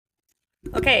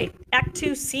Okay, Act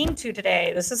 2, Scene 2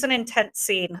 today. This is an intense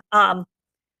scene. I'm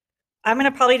going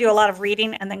to probably do a lot of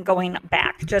reading and then going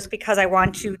back just because I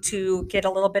want you to get a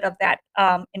little bit of that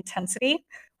intensity,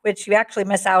 which you actually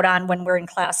miss out on when we're in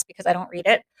class because I don't read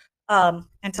it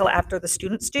until after the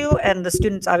students do. And the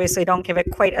students obviously don't give it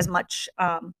quite as much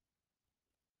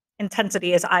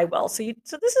intensity as I will. So this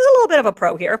is a little bit of a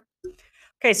pro here.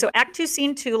 Okay, so Act 2,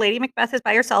 Scene 2, Lady Macbeth is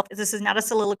by herself. This is not a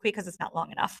soliloquy because it's not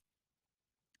long enough.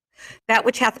 That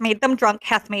which hath made them drunk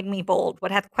hath made me bold.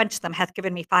 What hath quenched them hath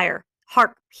given me fire.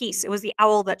 Hark, peace! It was the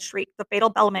owl that shrieked, the fatal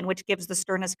bellman which gives the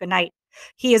sternest good night.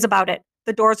 He is about it.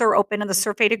 The doors are open, and the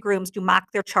surfeited grooms do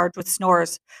mock their charge with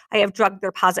snores. I have drugged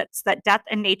their posits, that death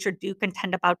and nature do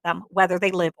contend about them, whether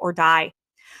they live or die.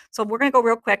 So we're going to go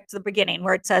real quick to the beginning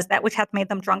where it says, that which hath made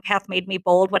them drunk hath made me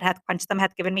bold. What hath quenched them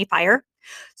hath given me fire.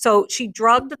 So she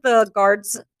drugged the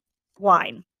guards'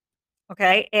 wine,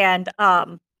 okay, and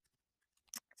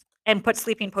put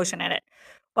sleeping potion in it.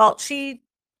 Well, she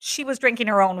was drinking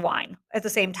her own wine at the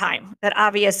same time. That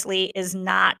obviously is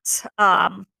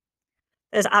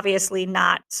obviously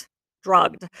not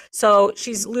drugged. So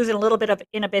she's losing a little bit of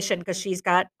inhibition because she's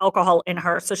got alcohol in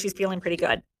her, so she's feeling pretty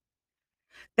good.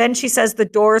 Then she says the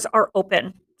doors are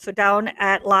open. So down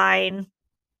at line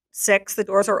 6, the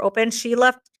doors are open. She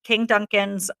left King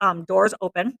Duncan's doors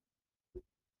open.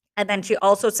 And then she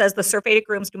also says the surfeited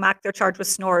grooms do mock their charge with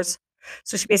snores.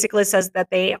 So she basically says that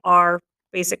they are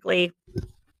basically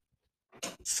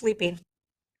sleeping.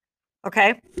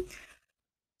 Okay.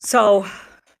 So,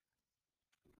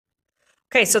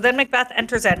 so then Macbeth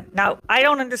enters in. Now, I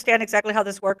don't understand exactly how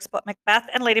this works, but Macbeth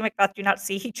and Lady Macbeth do not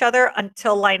see each other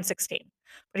until line 16.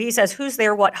 But he says, "Who's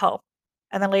there? What ho?"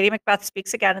 And then Lady Macbeth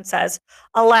speaks again and says,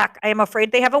 "Alack, I am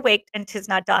afraid they have awaked, and 'tis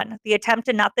not done. The attempt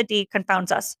and not the deed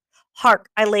confounds us. Hark,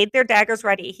 I laid their daggers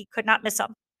ready. He could not miss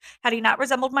them. Had he not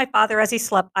resembled my father as he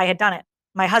slept, I had done it.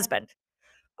 My husband."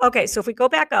 Okay, so if we go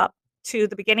back up to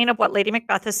the beginning of what Lady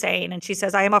Macbeth is saying, and she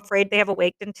says, "I am afraid they have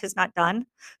awaked, and 'tis not done."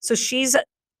 So she's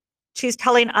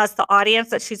telling us, the audience,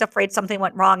 that she's afraid something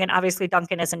went wrong, and obviously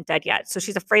Duncan isn't dead yet. So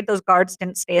she's afraid those guards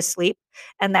didn't stay asleep,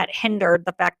 and that hindered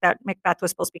the fact that Macbeth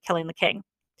was supposed to be killing the king.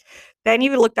 Then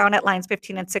you look down at lines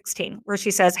 15 and 16, where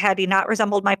she says, "Had he not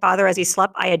resembled my father as he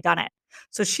slept, I had done it."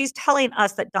 So she's telling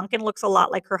us that Duncan looks a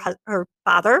lot like her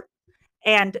father,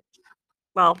 and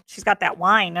well, she's got that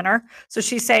wine in her. So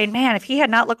she's saying, man, if he had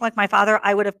not looked like my father,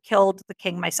 I would have killed the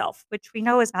king myself, which we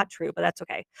know is not true, but that's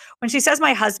okay. When she says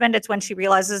my husband, it's when she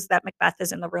realizes that Macbeth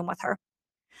is in the room with her.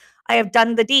 "I have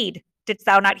done the deed. Didst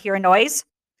thou not hear a noise?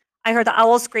 I heard the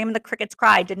owls scream and the crickets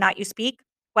cry. Did not you speak?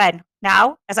 When?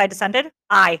 Now, as I descended?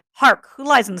 Aye. Hark, who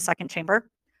lies in the second chamber?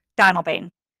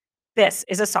 Donalbain. This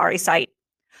is a sorry sight.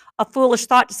 A foolish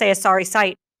thought to say a sorry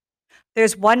sight.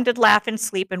 There's one did laugh and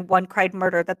sleep, and one cried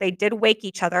murder, that they did wake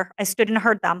each other. I stood and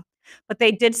heard them. But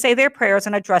they did say their prayers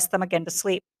and addressed them again to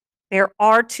sleep. There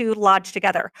are two lodged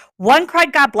together. One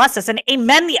cried, God bless us, and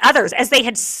amen the others, as they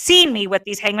had seen me with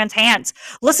these hangman's hands.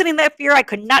 Listening to their fear, I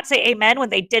could not say amen when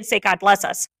they did say God bless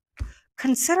us.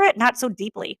 Consider it not so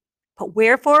deeply. But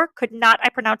wherefore could not I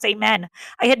pronounce amen?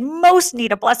 I had most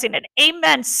need a blessing, and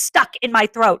amen stuck in my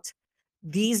throat.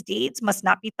 These deeds must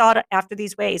not be thought after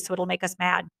these ways, so it'll make us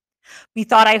mad.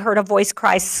 Methought I heard a voice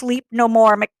cry, Sleep no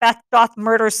more. Macbeth doth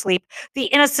murder sleep, the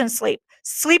innocent sleep.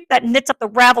 Sleep that knits up the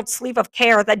raveled sleeve of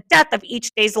care, the death of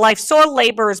each day's life, sore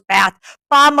laborer's bath,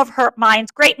 balm of hurt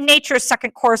minds, great nature's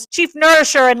second course, chief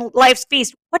nourisher in life's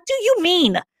feast. What do you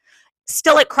mean?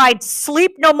 Still it cried,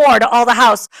 Sleep no more to all the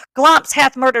house. Glomps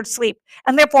hath murdered sleep,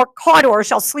 and therefore Cawdor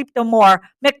shall sleep no more.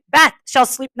 Macbeth shall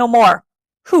sleep no more.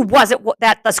 Who was it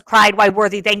that thus cried? Why,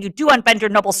 worthy thane, you do unbend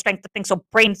your noble strength to think so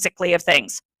brain sickly of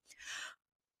things.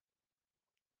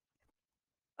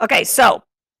 Okay, so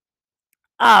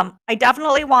I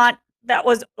definitely want, that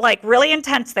was like really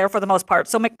intense there for the most part.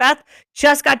 So Macbeth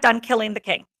just got done killing the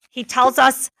king. He tells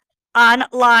us on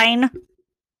line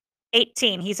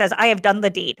 18, he says, I have done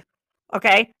the deed.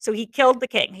 Okay, so he killed the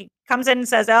king. He comes in and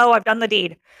says, oh, I've done the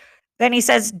deed. Then he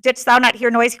says, didst thou not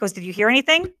hear noise? He goes, did you hear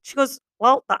anything? She goes,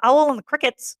 well, the owl and the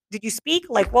crickets. Did you speak?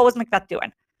 Like, what was Macbeth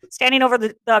doing? Standing over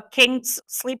the king's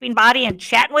sleeping body and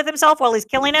chatting with himself while he's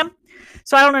killing him?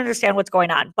 So I don't understand what's going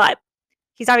on, but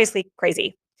he's obviously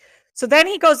crazy. So then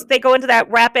they go into that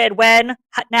rapid when,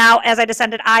 now, as I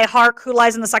descended, I hark, who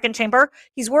lies in the second chamber?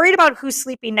 He's worried about who's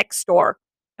sleeping next door.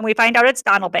 And we find out it's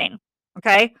Donalbain,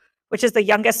 okay, which is the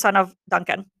youngest son of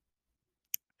Duncan.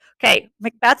 Okay,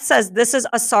 Macbeth says this is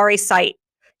a sorry sight.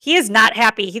 He is not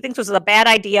happy. He thinks this was a bad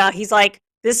idea. He's like,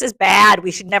 this is bad. We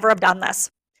should never have done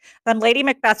this. Then Lady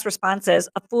Macbeth's response is,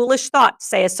 a foolish thought to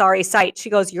say a sorry sight.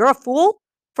 She goes, you're a fool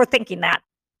for thinking that.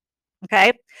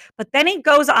 Okay. But then he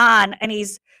goes on and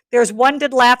there's one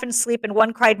did laugh and sleep and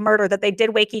one cried murder, that they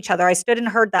did wake each other. I stood and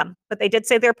heard them, but they did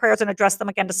say their prayers and addressed them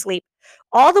again to sleep.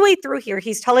 All the way through here,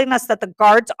 he's telling us that the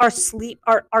guards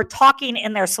are talking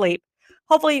in their sleep.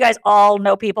 Hopefully you guys all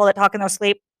know people that talk in their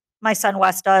sleep. My son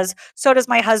Wes does. So does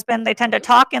my husband. They tend to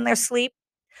talk in their sleep.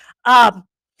 Um,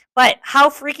 but how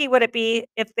freaky would it be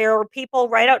if there were people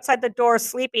right outside the door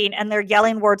sleeping and they're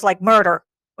yelling words like murder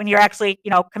when you're actually,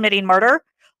 committing murder?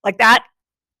 Like that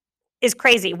is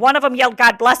crazy. One of them yelled,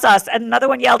 "God bless us," and another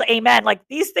one yelled, "Amen." Like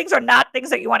these things are not things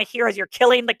that you want to hear as you're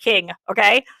killing the king.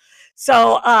 Okay.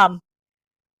 So,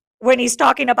 when he's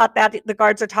talking about that, the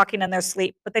guards are talking in their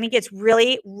sleep, but then he gets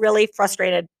really, really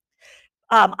frustrated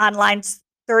on lines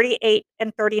 38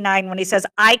 and 39 when he says,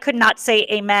 "I could not say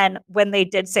amen when they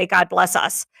did say God bless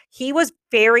us." He was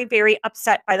very, very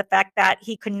upset by the fact that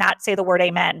he could not say the word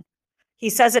amen. He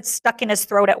says it's stuck in his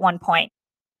throat at one point.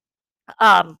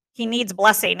 He needs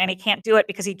blessing and he can't do it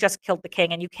because he just killed the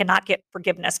king, and you cannot get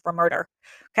forgiveness for murder.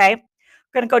 Okay. I'm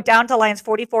going to go down to lines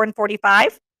 44 and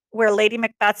 45, where Lady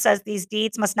Macbeth says these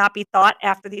deeds must not be thought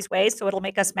after these ways, so it'll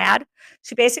make us mad.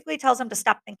 She basically tells him to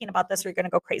stop thinking about this or you're going to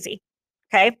go crazy.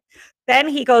 Okay. Then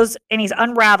he goes and he's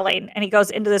unraveling and he goes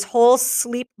into this whole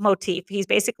sleep motif. He's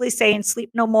basically saying, "Sleep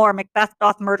no more. Macbeth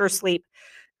doth murder sleep."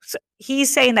 So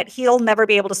he's saying that he'll never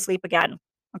be able to sleep again.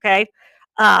 Okay.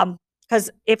 Because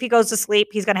if he goes to sleep,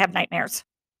 he's going to have nightmares.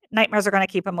 Nightmares are going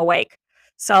to keep him awake.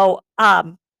 So,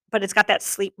 but it's got that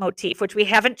sleep motif, which we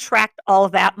haven't tracked all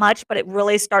that much, but it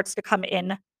really starts to come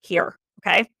in here.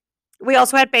 Okay. We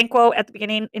also had Banquo at the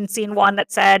beginning in scene 1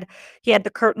 that said he had the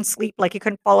curtain sleep, like he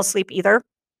couldn't fall asleep either.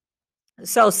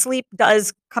 So sleep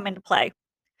does come into play.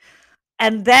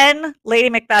 And then Lady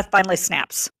Macbeth finally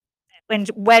snaps.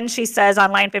 When she says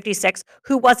on line 56,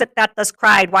 "Who was it that thus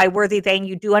cried? Why, worthy thane,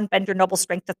 you do unbend your noble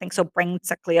strength to think so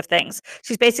brain-sickly of things."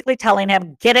 She's basically telling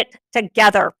him, get it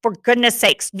together, for goodness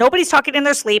sakes. Nobody's talking in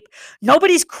their sleep.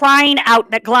 Nobody's crying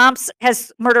out that Glomps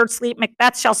has murdered sleep.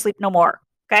 Macbeth shall sleep no more.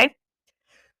 Okay?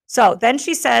 So then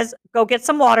she says, "Go get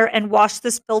some water and wash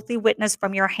this filthy witness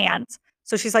from your hands."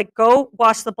 So she's like, "Go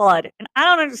wash the blood." And I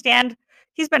don't understand.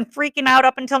 He's been freaking out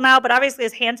up until now, but obviously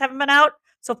his hands haven't been out.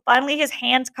 So finally his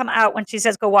hands come out when she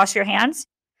says, "Go wash your hands."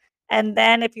 And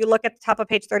then if you look at the top of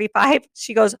page 35,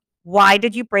 she goes, "Why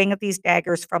did you bring these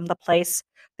daggers from the place?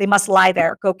 They must lie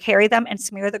there. Go carry them and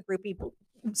smear the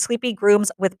sleepy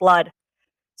grooms with blood."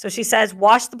 So she says,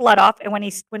 "Wash the blood off." And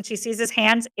when she sees his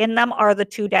hands, in them are the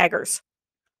 2 daggers.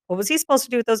 What was he supposed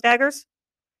to do with those daggers?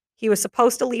 He was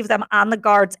supposed to leave them on the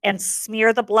guards and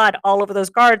smear the blood all over those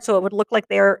guards so it would look like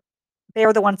they're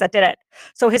the ones that did it.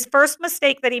 So his first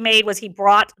mistake that he made was he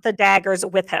brought the daggers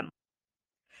with him.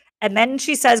 And then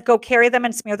she says, "Go carry them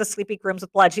and smear the sleepy grooms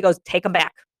with blood." She goes, "Take them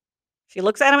back." She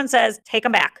looks at him and says, "Take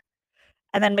them back."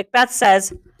 And then Macbeth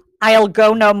says, "I'll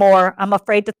go no more. I'm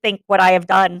afraid to think what I have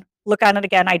done. Look on it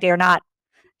again. I dare not."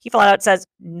 He flat out says,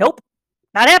 "Nope,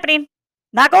 not happening.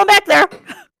 Not going back there."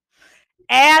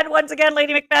 And once again,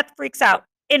 Lady Macbeth freaks out.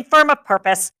 "Infirm of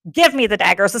purpose, give me the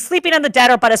daggers. The sleeping and the dead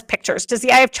are but as pictures. 'Tis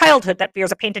the eye of childhood that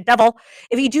fears a painted devil.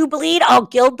 If ye do bleed, I'll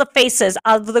gild the faces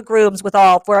of the grooms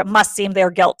withal, for it must seem their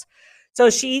guilt." So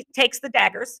she takes the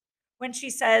daggers. When she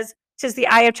says, "'Tis the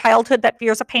eye of childhood that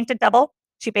fears a painted devil,"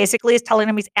 she basically is telling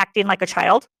him he's acting like a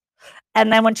child.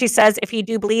 And then when she says, "If ye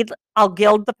do bleed, I'll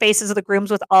gild the faces of the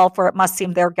grooms withal, for it must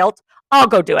seem their guilt," I'll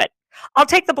go do it. I'll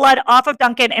take the blood off of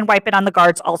Duncan and wipe it on the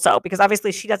guards also, because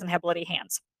obviously she doesn't have bloody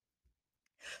hands.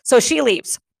 So she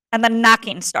leaves, and then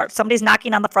knocking starts. Somebody's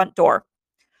knocking on the front door.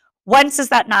 Whence is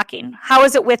that knocking? How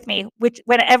is it with me,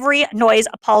 when every noise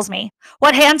appalls me?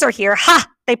 What hands are here? Ha!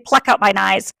 They pluck out mine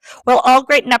eyes. Will all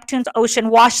great Neptune's ocean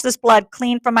wash this blood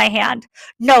clean from my hand?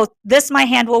 No, this my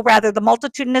hand will rather the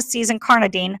multitudinous seas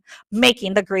incarnadine,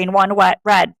 making the green one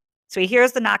red. So he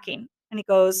hears the knocking, and he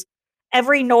goes,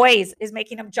 every noise is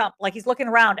making him jump. Like he's looking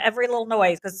around, every little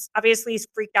noise, because obviously he's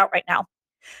freaked out right now.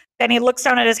 Then he looks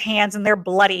down at his hands, and they're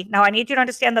bloody. Now, I need you to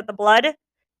understand that the blood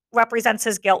represents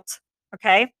his guilt,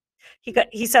 okay?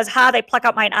 He says, "Ha, they pluck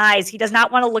out mine eyes." He does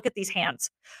not want to look at these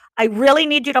hands. I really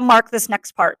need you to mark this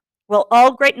next part. Will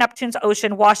all great Neptune's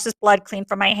ocean wash this blood clean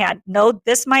from my hand? No,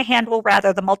 this my hand will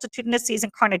rather the multitudinous seas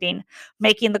incarnadine,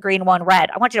 making the green one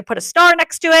red. I want you to put a star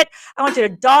next to it. I want you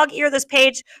to dog ear this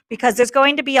page, because there's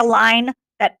going to be a line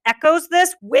that echoes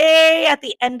this way at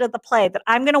the end of the play that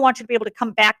I'm going to want you to be able to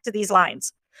come back to these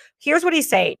lines. Here's what he's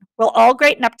saying. Will all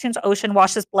great Neptune's ocean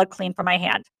wash this blood clean from my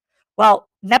hand? Well,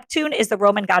 Neptune is the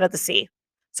Roman god of the sea.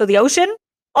 So the ocean,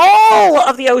 all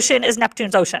of the ocean is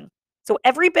Neptune's ocean. So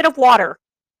every bit of water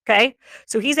Okay.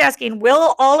 So he's asking,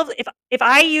 will all of, if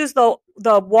I use the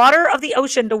water of the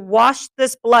ocean to wash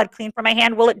this blood clean from my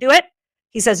hand, will it do it?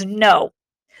 He says, no.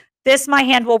 This my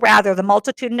hand will rather, the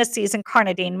multitudinous seas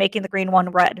incarnadine, making the green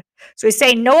one red. So he's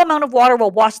saying no amount of water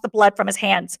will wash the blood from his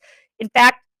hands. In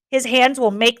fact, his hands will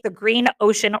make the green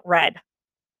ocean red.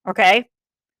 Okay?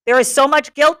 There is so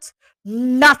much guilt,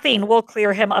 nothing will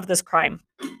clear him of this crime.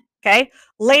 Okay?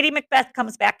 Lady Macbeth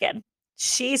comes back in.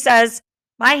 She says,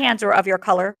 my hands are of your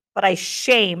color, but I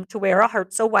shame to wear a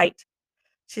heart so white.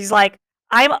 She's like,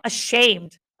 I'm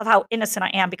ashamed of how innocent I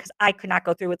am because I could not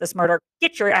go through with this murder.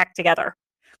 Get your act together.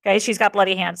 Okay, she's got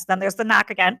bloody hands. Then there's the knock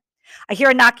again. I hear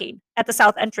a knocking at the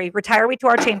south entry. Retire we to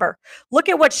our chamber. Look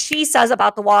at what she says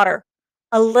about the water.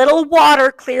 A little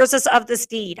water clears us of this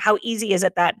deed. How easy is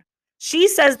it then? She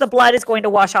says the blood is going to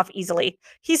wash off easily.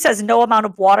 He says no amount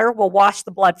of water will wash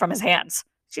the blood from his hands.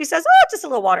 She says, oh, just a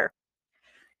little water.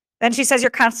 Then she says, your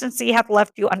constancy hath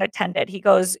left you unattended. He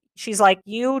goes, she's like,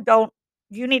 you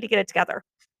need to get it together.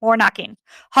 More knocking.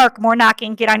 Hark, more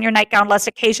knocking. Get on your nightgown, lest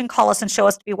occasion call us and show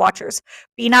us to be watchers.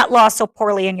 Be not lost so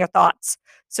poorly in your thoughts.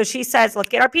 So she says, let's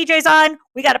get our PJs on.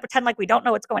 We got to pretend like we don't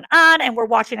know what's going on, and we're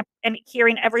watching and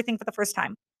hearing everything for the first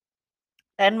time.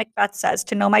 Then Macbeth says,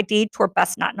 to know my deed, 'twere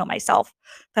best not know myself.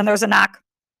 Then there's a knock.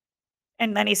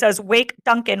 And then he says, wake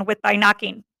Duncan with thy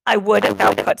knocking. I would if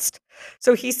thou couldst.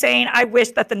 So he's saying, I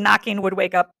wish that the knocking would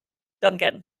wake up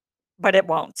Duncan, but it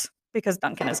won't because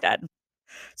Duncan is dead.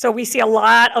 So we see a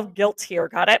lot of guilt here.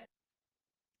 Got it?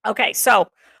 Okay, so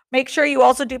make sure you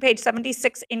also do page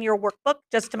 76 in your workbook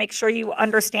just to make sure you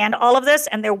understand all of this.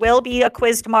 And there will be a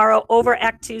quiz tomorrow over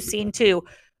Act 2, Scene 2.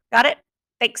 Got it?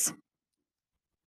 Thanks.